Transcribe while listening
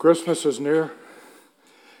Christmas is near,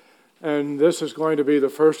 and this is going to be the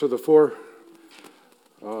first of the four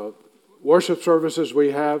worship services we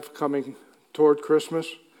have coming toward Christmas.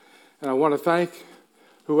 And I want to thank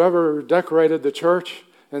whoever decorated the church.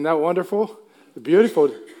 Isn't that wonderful?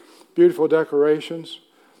 Beautiful, beautiful decorations.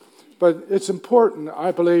 But it's important,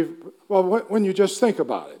 I believe, well, when you just think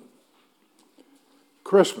about it.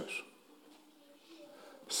 Christmas.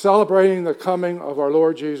 Celebrating the coming of our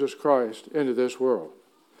Lord Jesus Christ into this world.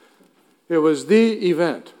 It was the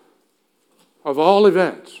event of all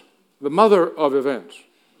events, the mother of events,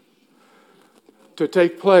 to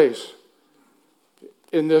take place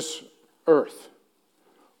in this earth,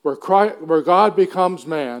 where God becomes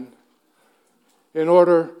man in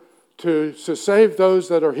order to save those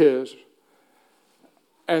that are His,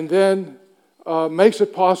 and then makes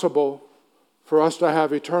it possible for us to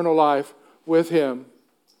have eternal life with Him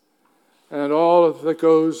and all that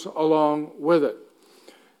goes along with it.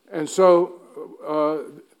 And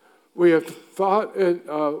so we have thought,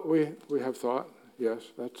 yes,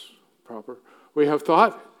 that's proper. We have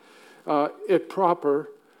thought it proper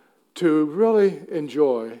to really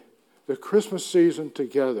enjoy the Christmas season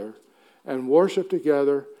together and worship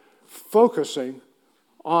together, focusing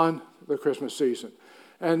on the Christmas season.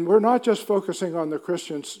 And we're not just focusing on the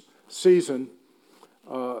Christian season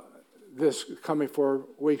this coming 4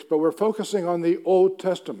 weeks, but we're focusing on the Old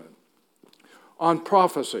Testament, on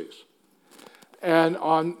prophecies, and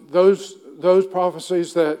on those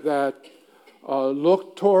prophecies that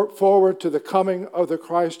look forward to the coming of the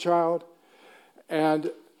Christ child,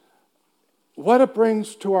 and what it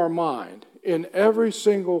brings to our mind in every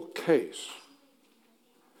single case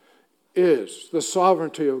is the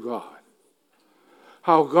sovereignty of God.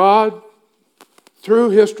 How God, through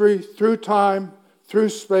history, through time, through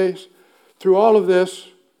space, through all of this,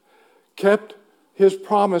 kept His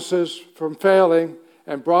promises from failing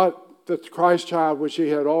and brought the Christ child, which He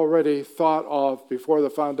had already thought of before the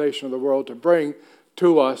foundation of the world, to bring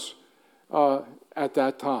to us at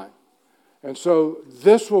that time. And so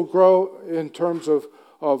this will grow in terms of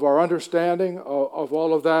our understanding of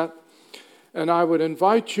all of that. And I would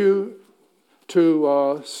invite you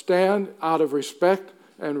to stand out of respect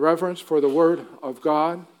and reverence for the Word of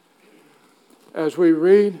God as we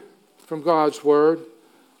read from God's Word,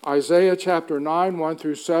 Isaiah chapter 9, 1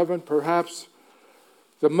 through 7, perhaps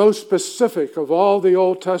the most specific of all the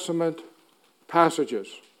Old Testament passages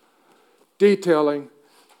detailing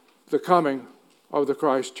the coming of the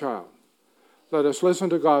Christ child. Let us listen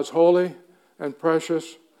to God's holy and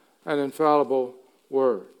precious and infallible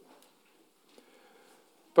Word.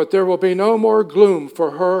 But there will be no more gloom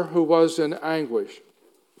for her who was in anguish.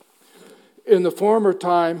 In the former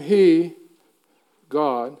time, He,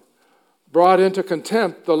 God, brought into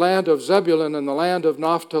contempt the land of Zebulun and the land of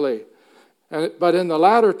Naphtali. But in the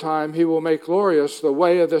latter time He will make glorious the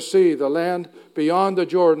way of the sea, the land beyond the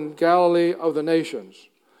Jordan, Galilee of the nations.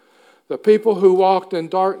 The people who walked in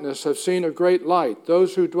darkness have seen a great light.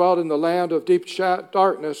 Those who dwelt in the land of deep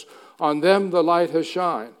darkness, on them the light has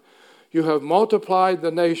shined. You have multiplied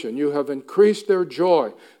the nation. You have increased their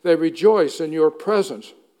joy. They rejoice in your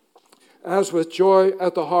presence, as with joy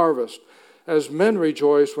at the harvest, as men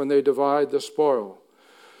rejoice when they divide the spoil.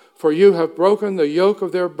 For you have broken the yoke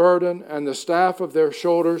of their burden and the staff of their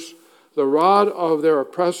shoulders, the rod of their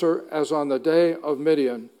oppressor, as on the day of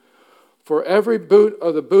Midian. For every boot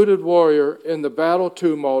of the booted warrior in the battle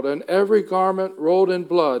tumult and every garment rolled in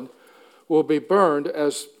blood will be burned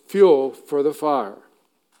as fuel for the fire.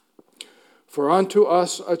 For unto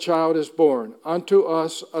us a child is born, unto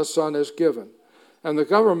us a son is given, and the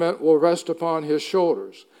government will rest upon His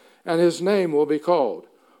shoulders, and His name will be called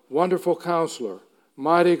Wonderful Counselor,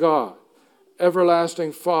 Mighty God,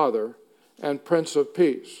 Everlasting Father, and Prince of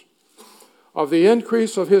Peace. Of the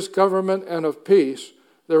increase of His government and of peace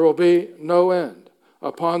there will be no end,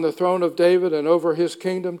 upon the throne of David and over His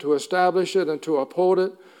kingdom, to establish it and to uphold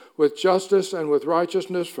it with justice and with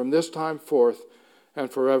righteousness from this time forth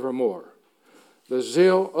and forevermore. The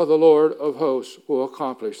zeal of the Lord of hosts will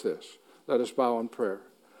accomplish this. Let us bow in prayer.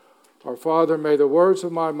 Our Father, may the words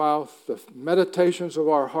of my mouth, the meditations of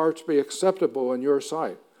our hearts be acceptable in your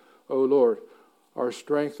sight. O Lord, our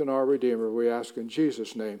strength and our Redeemer, we ask in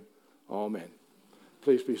Jesus' name. Amen.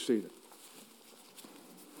 Please be seated.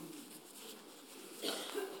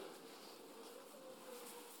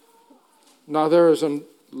 Now, there is a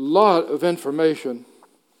lot of information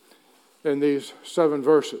in these 7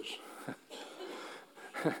 verses.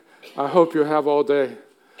 I hope you have all day.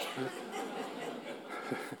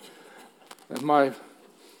 And my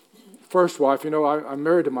first wife, I'm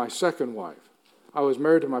married to my second wife. I was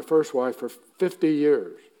married to my first wife for 50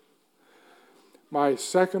 years. My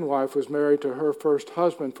second wife was married to her first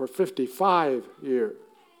husband for 55 years.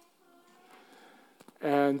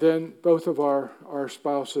 And then both of our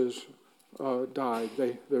spouses died.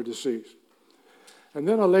 They're deceased. And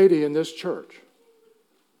then a lady in this church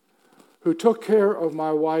who took care of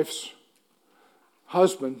my wife's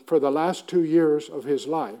husband for the last 2 years of his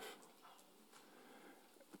life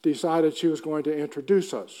decided she was going to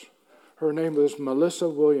introduce us. Her name was Melissa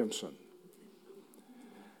Williamson.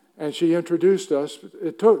 And she introduced us.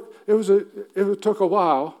 It took a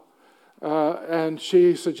while, and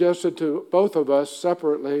she suggested to both of us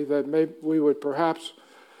separately that maybe we would perhaps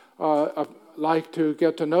like to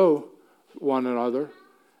get to know one another.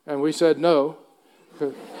 And we said no.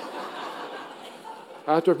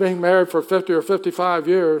 After being married for 50 or 55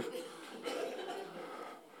 years,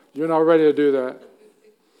 you're not ready to do that.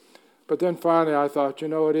 But then finally I thought,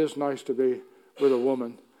 it is nice to be with a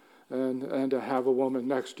woman and to have a woman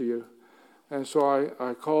next to you. And so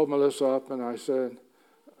I called Melissa up and I said,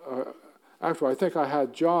 actually I think I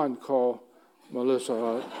had John call Melissa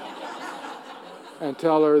up and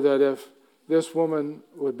tell her that if this woman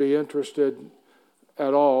would be interested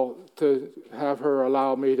at all, to have her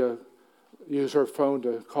allow me to use her phone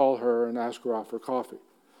to call her and ask her out for coffee.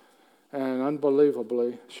 And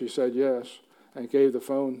unbelievably, she said yes and gave the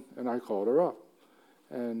phone, and I called her up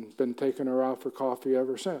and been taking her out for coffee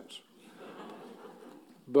ever since.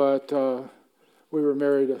 But we were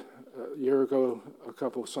married a year ago, a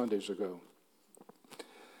couple of Sundays ago.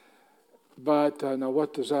 But now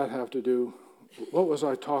what does that have to do? What was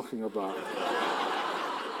I talking about?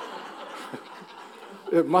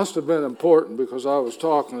 It must have been important because I was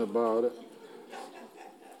talking about it.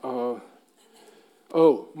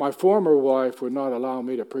 My former wife would not allow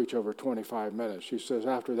me to preach over 25 minutes. She says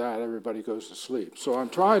after that everybody goes to sleep. So I'm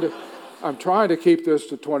trying to keep this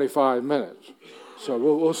to 25 minutes. So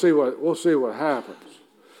we'll see what happens.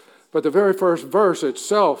 But the very first verse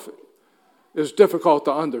itself is difficult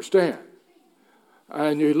to understand.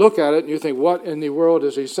 And you look at it and you think, what in the world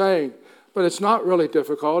is he saying? But it's not really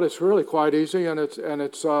difficult. It's really quite easy, and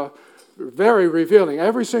it's very revealing.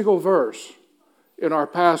 Every single verse in our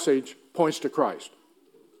passage points to Christ.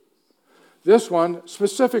 This one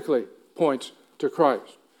specifically points to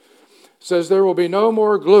Christ. It says there will be no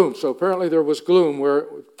more gloom. So apparently there was gloom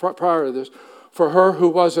prior to this, for her who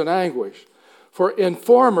was in anguish. For in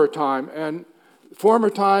former time, and former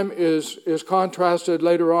time is contrasted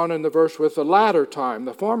later on in the verse with the latter time.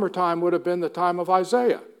 The former time would have been the time of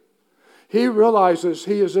Isaiah. He realizes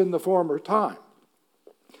he is in the former time.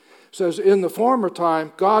 It says, in the former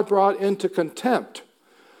time, God brought into contempt.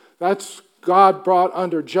 That's God brought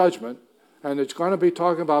under judgment. And it's going to be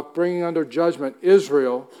talking about bringing under judgment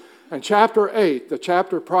Israel. And chapter 8, the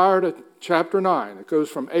chapter prior to chapter 9, it goes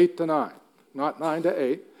from 8 to 9, not 9 to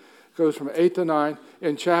 8. It goes from 8 to 9.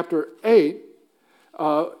 In chapter 8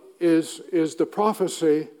 is the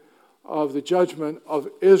prophecy of the judgment of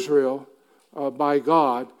Israel by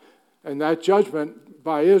God. And that judgment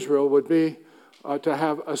by Israel would be to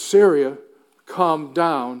have Assyria come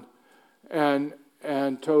down and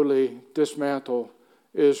totally dismantle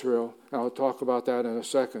Israel. And I'll talk about that in a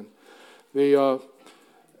second. The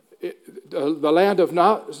land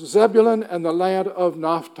of Zebulun and the land of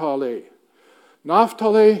Naphtali.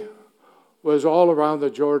 Naphtali was all around the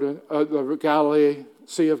Galilee,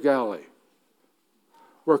 Sea of Galilee,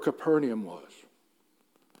 where Capernaum was.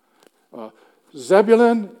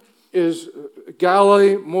 Zebulun is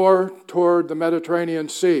Galilee more toward the Mediterranean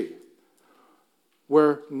Sea,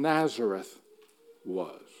 where Nazareth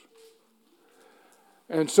was.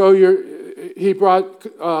 And so he brought,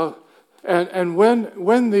 and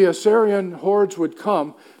when the Assyrian hordes would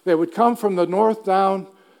come, they would come from the north down,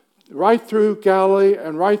 right through Galilee,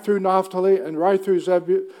 and right through Naphtali, and right through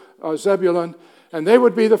Zebulun, and they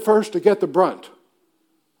would be the first to get the brunt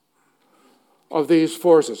of these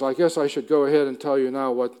forces. I guess I should go ahead and tell you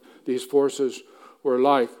now what these forces were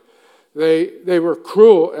like. They were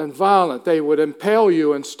cruel and violent. They would impale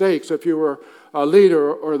you in stakes if you were a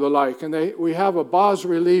leader or the like. And we have a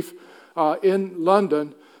bas-relief in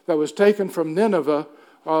London that was taken from Nineveh,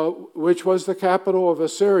 which was the capital of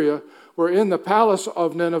Assyria, where in the palace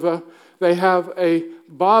of Nineveh they have a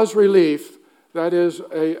bas-relief, that is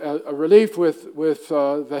a relief with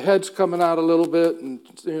the heads coming out a little bit, and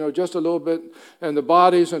just a little bit, and the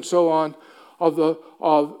bodies and so on of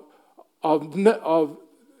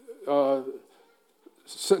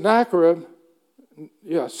Sennacherib.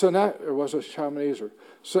 Or was it Shalmaneser?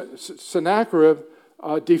 Sennacherib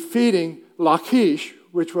defeating Lachish,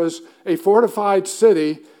 which was a fortified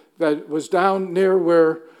city that was down near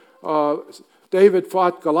where David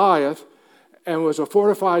fought Goliath, and was a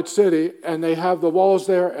fortified city, and they have the walls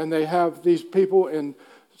there, and they have these people in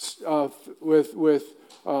with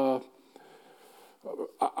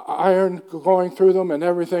iron going through them and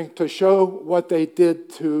everything to show what they did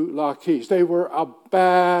to Lachish. They were a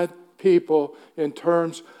bad people in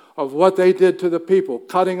terms of what they did to the people,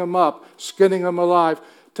 cutting them up, skinning them alive,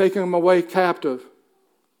 taking them away captive.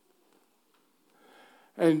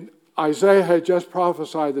 And Isaiah had just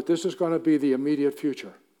prophesied that this is going to be the immediate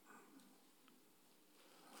future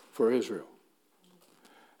for Israel.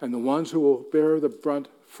 And the ones who will bear the brunt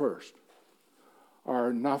first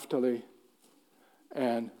are Naphtali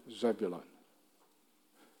and Zebulun.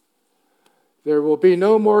 There will be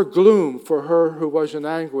no more gloom for her who was in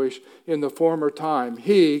anguish in the former time.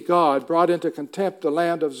 He, God, brought into contempt the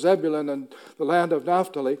land of Zebulun and the land of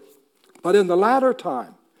Naphtali. But in the latter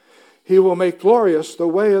time, he will make glorious the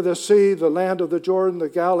way of the sea, the land of the Jordan, the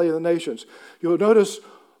Galilee of the nations. You'll notice,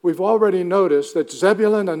 we've already noticed that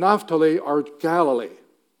Zebulun and Naphtali are Galilee.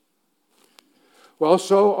 Well,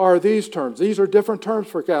 so are these terms. These are different terms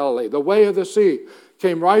for Galilee. The way of the sea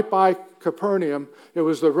came right by Capernaum. It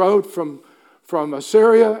was the road from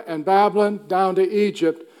Assyria and Babylon down to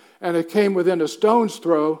Egypt, and it came within a stone's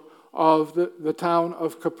throw of the town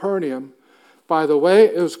of Capernaum. By the way,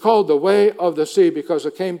 it was called the way of the sea because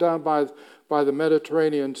it came down by the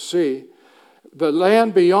Mediterranean Sea. The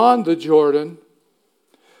land beyond the Jordan,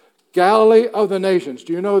 Galilee of the nations.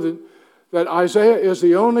 Do you know that Isaiah is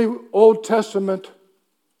the only Old Testament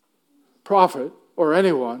prophet, or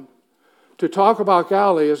anyone, to talk about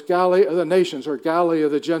Galilee as Galilee of the nations or Galilee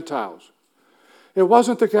of the Gentiles? It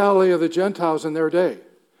wasn't the Galilee of the Gentiles in their day.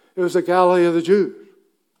 It was the Galilee of the Jews.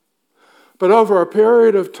 But over a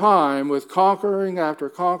period of time, with conquering after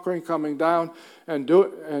conquering, coming down and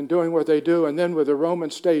doing what they do, and then with the Roman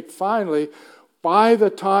state, finally, by the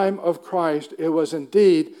time of Christ, it was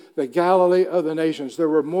indeed the Galilee of the nations. There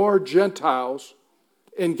were more Gentiles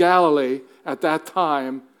in Galilee at that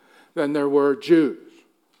time than there were Jews.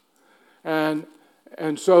 And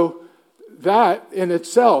so that in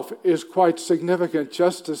itself is quite significant,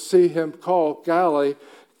 just to see him call Galilee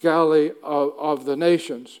of the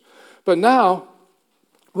nations. But now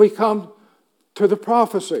we come to the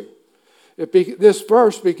prophecy. This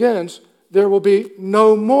verse begins, there will be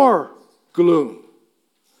no more gloom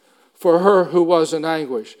for her who was in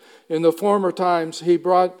anguish. In the former times he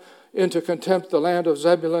brought into contempt the land of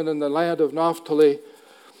Zebulun and the land of Naphtali.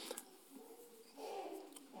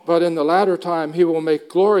 But in the latter time he will make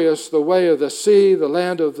glorious the way of the sea, the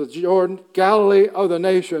land of the Jordan, Galilee of the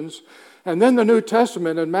nations. And then the New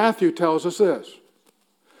Testament in Matthew tells us this.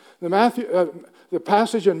 The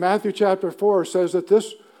passage in Matthew chapter 4 says that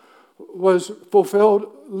this was fulfilled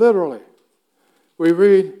literally. We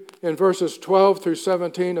read in verses 12 through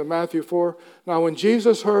 17 of Matthew 4, "Now when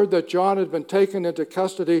Jesus heard that John had been taken into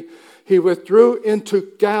custody, he withdrew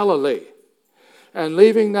into Galilee. And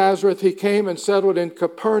leaving Nazareth, he came and settled in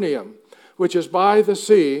Capernaum, which is by the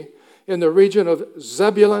sea, in the region of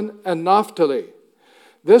Zebulun and Naphtali.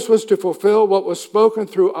 This was to fulfill what was spoken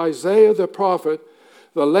through Isaiah the prophet,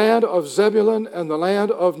 the land of Zebulun and the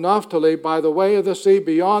land of Naphtali by the way of the sea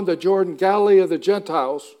beyond the Jordan, Galilee of the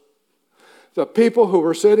Gentiles. The people who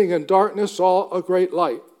were sitting in darkness saw a great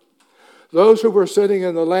light. Those who were sitting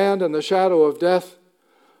in the land and the shadow of death,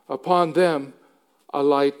 upon them a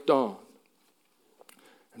light dawned."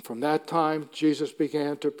 And from that time, Jesus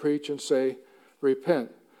began to preach and say,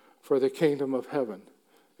 "Repent, for the kingdom of heaven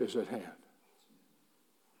is at hand."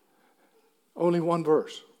 Only one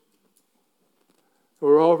verse.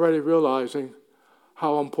 We're already realizing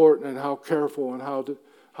how important and how careful and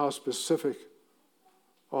how specific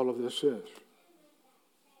all of this is.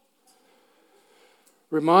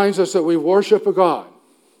 Reminds us that we worship a God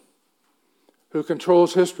who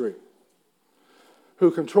controls history, who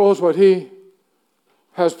controls what he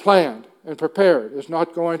has planned and prepared. It's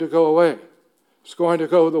not going to go away. It's going to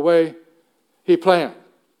go the way he planned.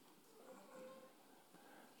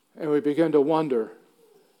 And we begin to wonder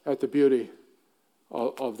at the beauty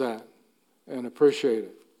of that and appreciate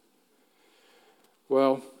it.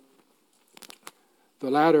 Well, the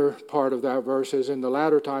latter part of that verse is, "In the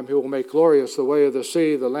latter time he will make glorious the way of the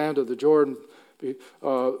sea, the land of the Jordan,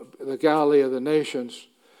 the Galilee of the nations."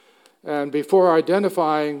 And before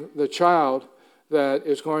identifying the child that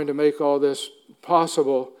is going to make all this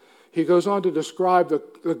possible, he goes on to describe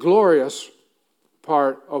the glorious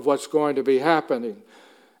part of what's going to be happening.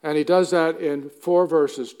 And he does that in 4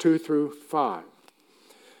 verses, 2 through 5.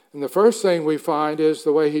 And the first thing we find is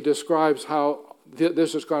the way he describes how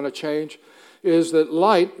this is going to change is that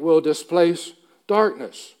light will displace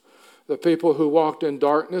darkness. The people who walked in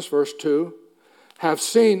darkness, verse 2, have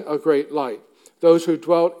seen a great light. those who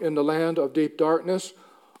dwelt in the land of deep darkness.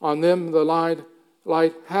 On them the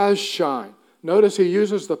light has shined. Notice he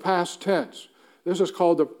uses the past tense. This is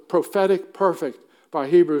called the prophetic perfect by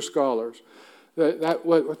Hebrew scholars.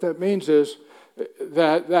 What that means is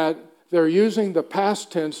that they're using the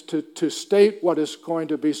past tense to state what is going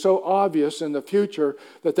to be so obvious in the future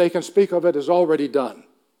that they can speak of it as already done.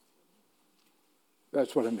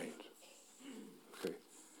 That's what it means. Okay.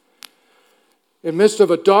 In the midst of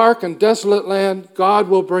a dark and desolate land, God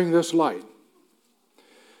will bring this light.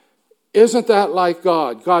 Isn't that like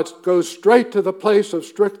God? God goes straight to the place of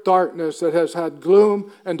strict darkness that has had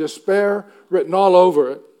gloom and despair written all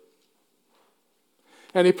over it.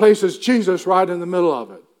 And he places Jesus right in the middle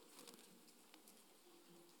of it.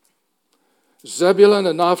 Zebulun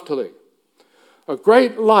and Naphtali, a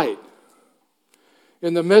great light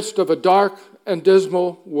in the midst of a dark and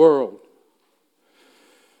dismal world.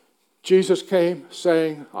 Jesus came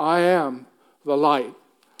saying, I am the light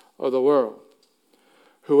of the world.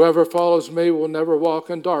 Whoever follows me will never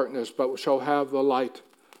walk in darkness, but shall have the light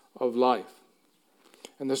of life.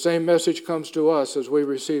 And the same message comes to us as we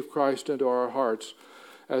receive Christ into our hearts,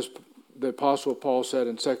 as the Apostle Paul said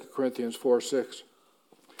in 2 Corinthians 4:6.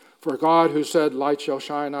 For God, who said, light shall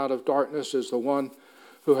shine out of darkness, is the one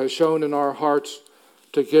who has shown in our hearts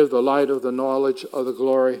to give the light of the knowledge of the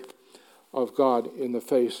glory of God in the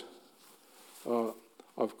face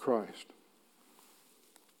of Christ.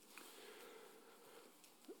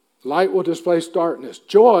 Light will displace darkness.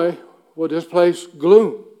 Joy will displace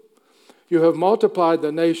gloom. You have multiplied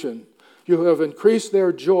the nation. You have increased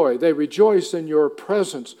their joy. They rejoice in your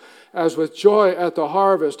presence, as with joy at the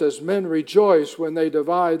harvest, as men rejoice when they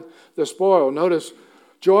divide the spoil. Notice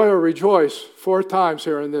joy or rejoice 4 times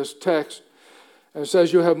here in this text. And it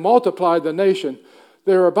says, you have multiplied the nation.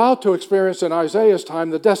 They're about to experience in Isaiah's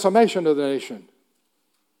time the decimation of the nation.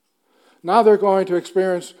 Now they're going to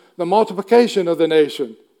experience the multiplication of the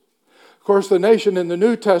nation. Of course, the nation in the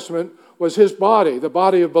New Testament was his body, the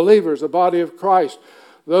body of believers, the body of Christ,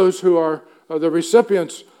 those who are the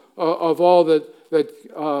recipients of all that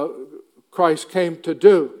Christ came to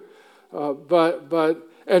do.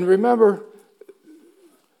 And remember,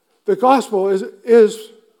 the gospel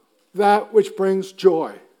is that which brings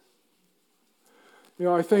joy. You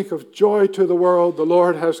know, I think of joy to the world, the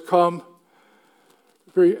Lord has come.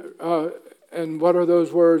 And what are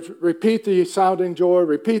those words? Repeat the sounding joy,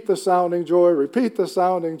 repeat the sounding joy, repeat the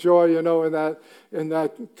sounding joy, you know, in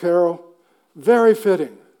that carol. Very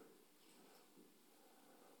fitting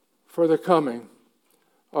for the coming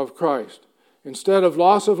of Christ. Instead of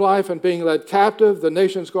loss of life and being led captive, the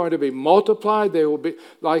nation's going to be multiplied. They will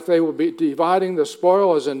be dividing the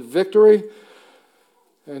spoil as in victory.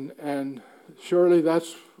 And surely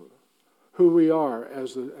that's who we are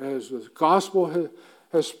as the gospel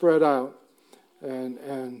has spread out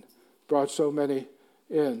and brought so many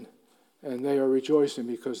in, and they are rejoicing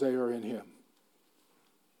because they are in him.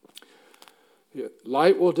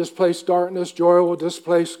 Light will displace darkness, joy will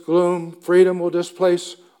displace gloom, freedom will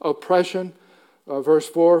displace oppression. Verse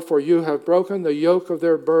 4, for you have broken the yoke of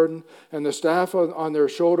their burden and the staff on their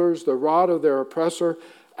shoulders, the rod of their oppressor,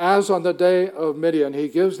 as on the day of Midian. He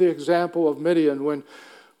gives the example of Midian when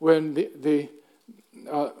the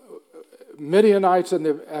Midianites and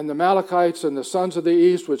the Amalekites and the sons of the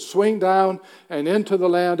east would swing down and into the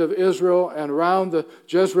land of Israel and around the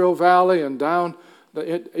Jezreel Valley and down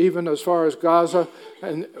even as far as Gaza.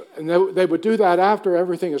 And they would do that after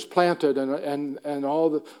everything is planted and all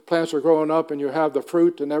the plants are growing up and you have the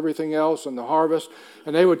fruit and everything else and the harvest.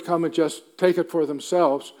 And they would come and just take it for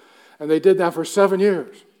themselves. And they did that for 7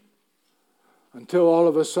 years until all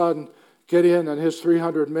of a sudden Gideon and his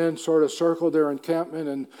 300 men sort of circled their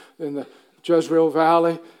encampment in the Jezreel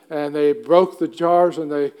Valley, and they broke the jars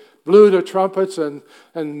and they blew the trumpets, and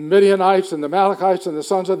Midianites and the Amalekites and the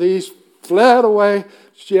sons of the east fled away,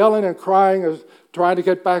 yelling and crying, trying to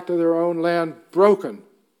get back to their own land, broken.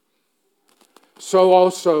 So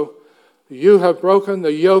also you have broken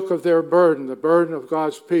the yoke of their burden, the burden of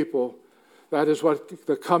God's people. That is what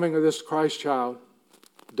the coming of this Christ child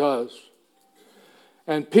does.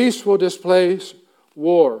 And peace will displace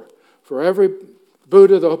war. For every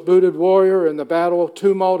booted warrior in the battle of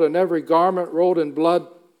tumult and every garment rolled in blood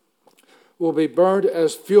will be burned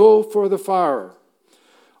as fuel for the fire.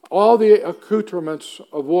 All the accoutrements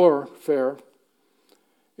of warfare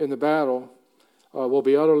in the battle will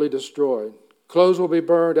be utterly destroyed. Clothes will be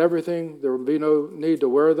burned, everything. There will be no need to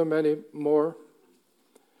wear them anymore.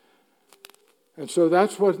 And so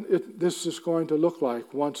that's what this is going to look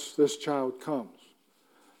like once this child comes.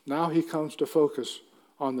 Now he comes to focus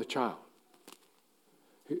on the child.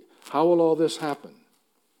 How will all this happen?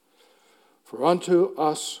 For unto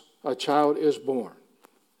us a child is born.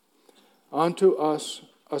 Unto us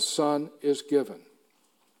a son is given.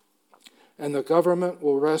 And the government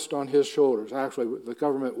will rest on his shoulders. Actually, the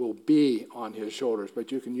government will be on his shoulders,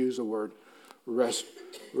 but you can use the word rest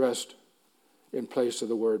in place of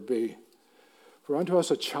the word be. For unto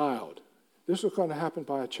us a child. This is going to happen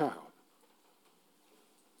by a child.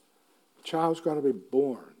 A child's going to be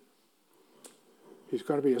born. He's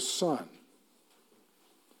going to be a son.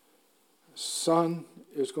 A son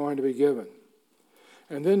is going to be given.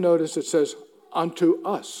 And then notice it says, unto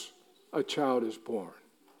us a child is born.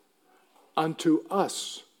 Unto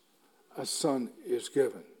us a son is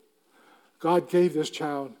given. God gave this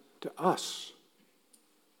child to us.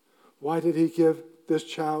 Why did he give this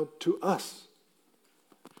child to us?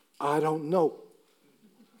 I don't know.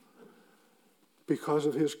 Because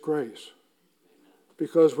of his grace.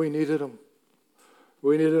 Because we needed him.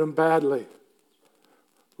 We needed him badly.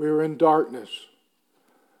 We were in darkness.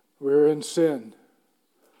 We were in sin.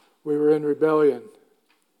 We were in rebellion.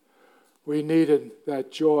 We needed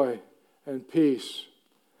that joy and peace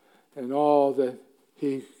and all that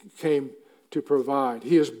he came to provide.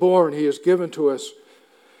 He is born. He is given to us.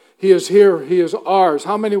 He is here. He is ours.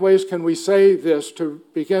 How many ways can we say this to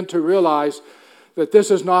begin to realize that this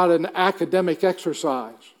is not an academic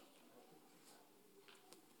exercise?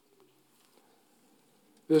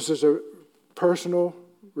 This is a personal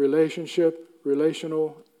relationship,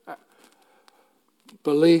 relational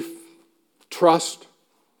belief, trust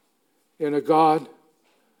in a God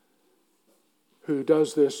who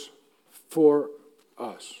does this for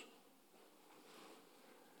us.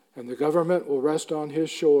 And the government will rest on his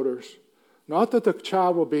shoulders. Not that the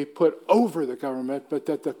child will be put over the government, but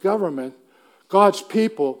that the government, God's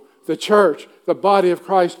people, the church, the body of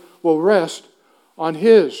Christ, will rest on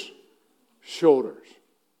his shoulders.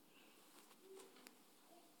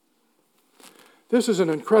 This is an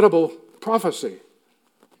incredible prophecy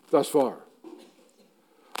thus far.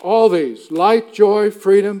 All these, light, joy,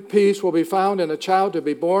 freedom, peace, will be found in a child to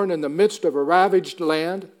be born in the midst of a ravaged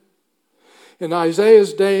land. In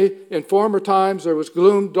Isaiah's day, in former times, there was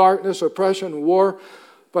gloom, darkness, oppression, war.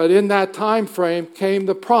 But in that time frame came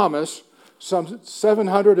the promise, some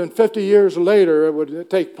 750 years later it would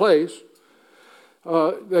take place,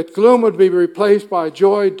 that gloom would be replaced by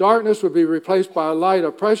joy, darkness would be replaced by light,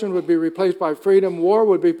 oppression would be replaced by freedom, war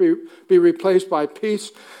would be replaced by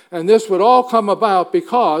peace. And this would all come about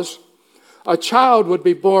because a child would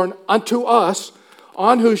be born unto us,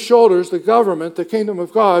 on whose shoulders the government, the kingdom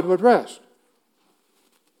of God, would rest.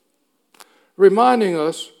 Reminding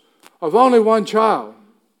us of only one child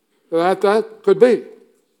that could be,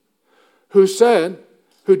 who said,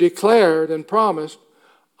 who declared and promised,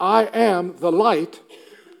 I am the light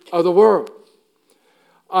of the world.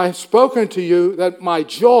 I have spoken to you that my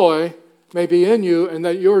joy may be in you and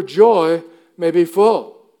that your joy may be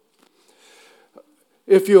full.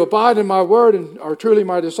 If you abide in my word and are truly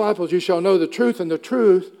my disciples, you shall know the truth, and the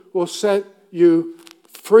truth will set you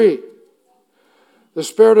free. The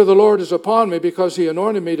Spirit of the Lord is upon me because he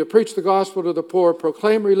anointed me to preach the gospel to the poor,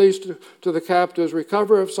 proclaim release to the captives,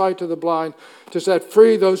 recover of sight to the blind, to set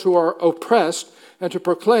free those who are oppressed, and to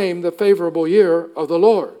proclaim the favorable year of the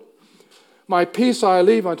Lord. My peace I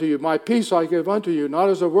leave unto you, my peace I give unto you, not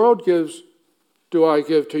as the world gives do I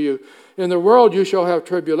give to you. In the world you shall have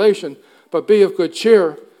tribulation, but be of good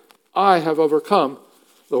cheer, I have overcome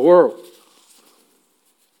the world.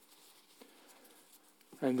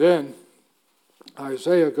 And then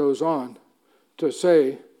Isaiah goes on to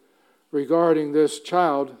say regarding this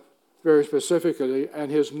child very specifically,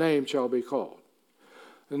 and his name shall be called.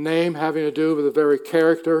 The name having to do with the very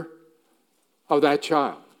character of that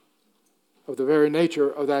child, of the very nature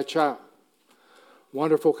of that child.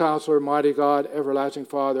 Wonderful Counselor, Mighty God, Everlasting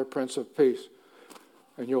Father, Prince of Peace.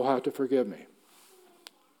 And you'll have to forgive me.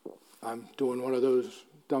 I'm doing one of those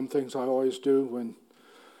dumb things I always do when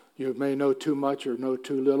you may know too much or know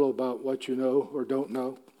too little about what you know or don't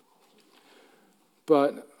know.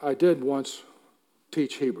 But I did once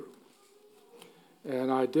teach Hebrew. And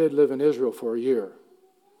I did live in Israel for a year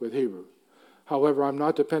with Hebrew. However, I'm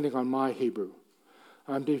not depending on my Hebrew.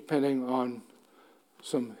 I'm depending on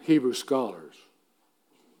some Hebrew scholars.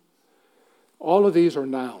 All of these are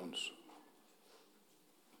nouns.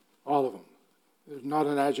 All of them. There's not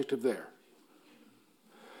an adjective there.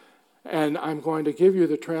 And I'm going to give you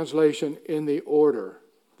the translation in the order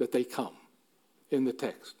that they come in the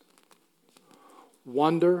text.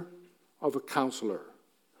 Wonder of a counselor,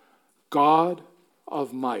 God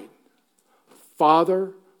of might,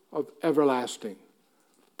 Father of everlasting,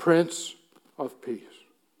 Prince of peace.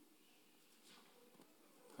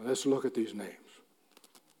 Now let's look at these names.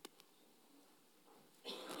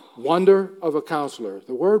 Wonder of a counselor.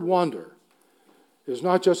 The word wonder is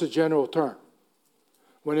not just a general term.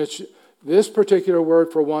 This particular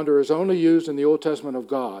word for wonder is only used in the Old Testament of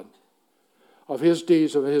God, of his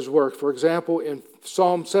deeds, of his work. For example, in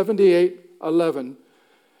Psalm 78:11,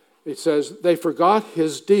 it says, they forgot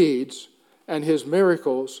his deeds and his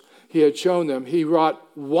miracles he had shown them. He wrought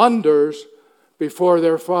wonders before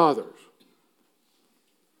their fathers.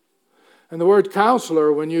 And the word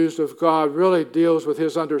counselor, when used of God, really deals with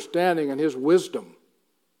his understanding and his wisdom.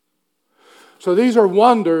 So these are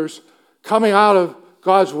wonders coming out of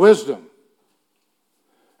God's wisdom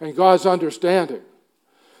and God's understanding.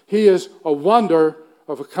 He is a wonder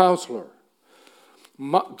of a counselor.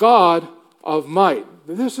 God of might.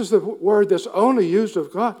 This is the word that's only used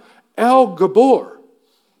of God. El Gabor.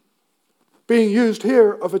 Being used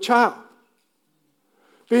here of a child.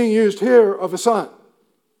 Being used here of a son.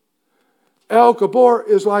 El Gabor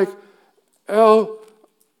is like El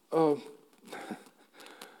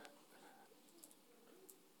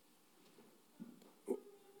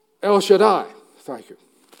Shaddai. Thank you.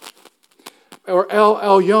 Or El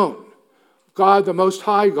Elyon, God the Most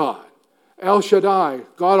High God. El Shaddai,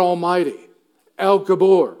 God Almighty. El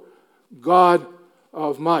Gabor, God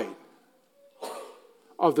of might.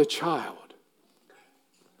 Of the child.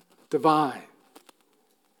 Divine.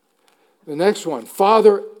 The next one,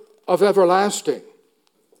 Father of everlasting.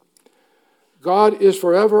 God is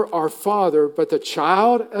forever our Father, but the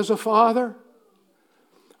child as a father?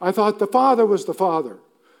 I thought the Father was the Father,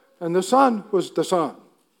 and the Son was the Son.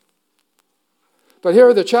 But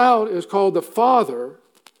here the child is called the Father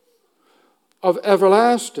of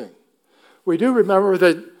everlasting. We do remember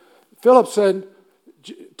that Philip said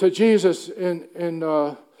to Jesus in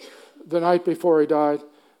the night before he died,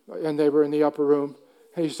 and they were in the upper room,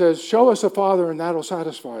 he says, show us the Father and that'll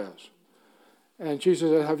satisfy us. And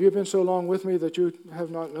Jesus said, have you been so long with me that you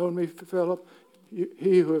have not known me, Philip?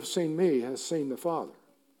 He who has seen me has seen the Father.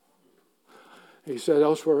 He said,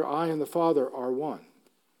 elsewhere, I and the Father are one.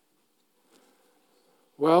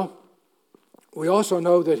 Well, we also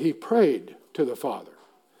know that he prayed to the Father.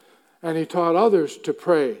 And he taught others to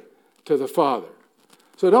pray to the Father.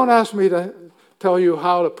 So don't ask me to tell you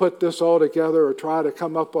how to put this all together or try to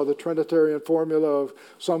come up with a Trinitarian formula of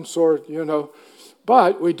some sort,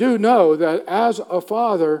 But we do know that as a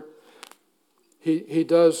father, he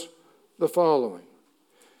does the following.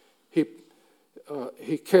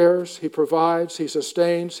 He cares, he provides, he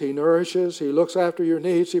sustains, he nourishes, he looks after your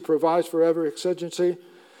needs, he provides for every exigency.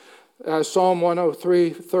 As Psalm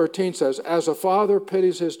 103:13 says, as a father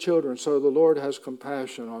pities his children, so the Lord has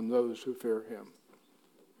compassion on those who fear him.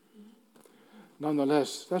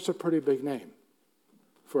 Nonetheless, that's a pretty big name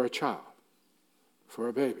for a child, for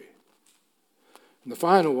a baby. And the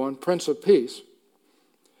final one, Prince of Peace.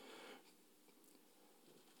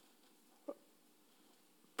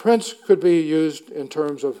 Prince could be used in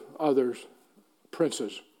terms of others,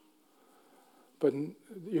 princes. But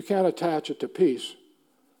you can't attach it to peace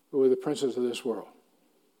with the princes of this world.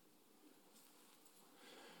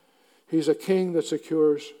 He's a king that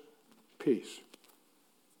secures peace.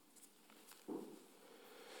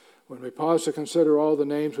 When we pause to consider all the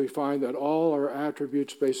names, we find that all are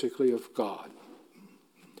attributes basically of God.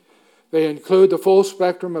 They include the full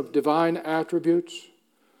spectrum of divine attributes.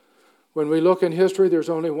 When we look in history, there's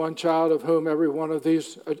only one child of whom every one of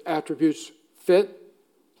these attributes fit.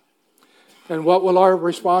 And what will our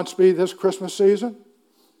response be this Christmas season?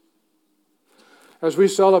 As we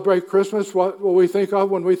celebrate Christmas, what will we think of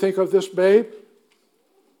when we think of this babe?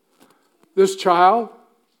 This child?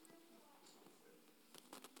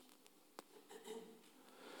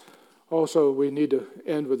 Also, we need to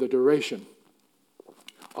end with the duration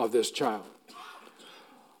of this child.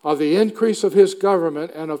 Of the increase of his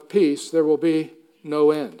government and of peace, there will be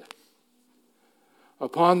no end.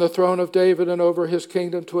 Upon the throne of David and over his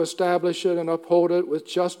kingdom, to establish it and uphold it with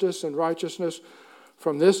justice and righteousness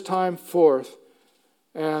from this time forth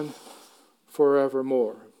and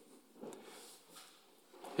forevermore.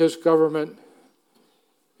 His government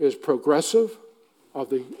is progressive. Of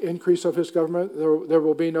the increase of his government, there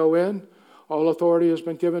will be no end. All authority has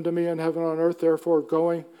been given to me in heaven and on earth, therefore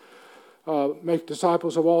going, make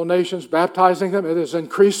disciples of all nations, baptizing them. It is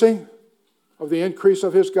increasing. Of the increase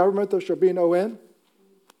of his government, there shall be no end.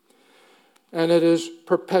 And it is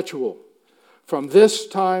perpetual, from this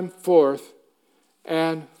time forth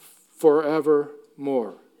and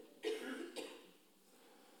forevermore.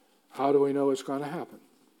 How do we know it's going to happen?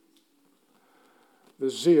 The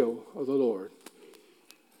zeal of the Lord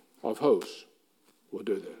of hosts will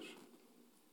do this.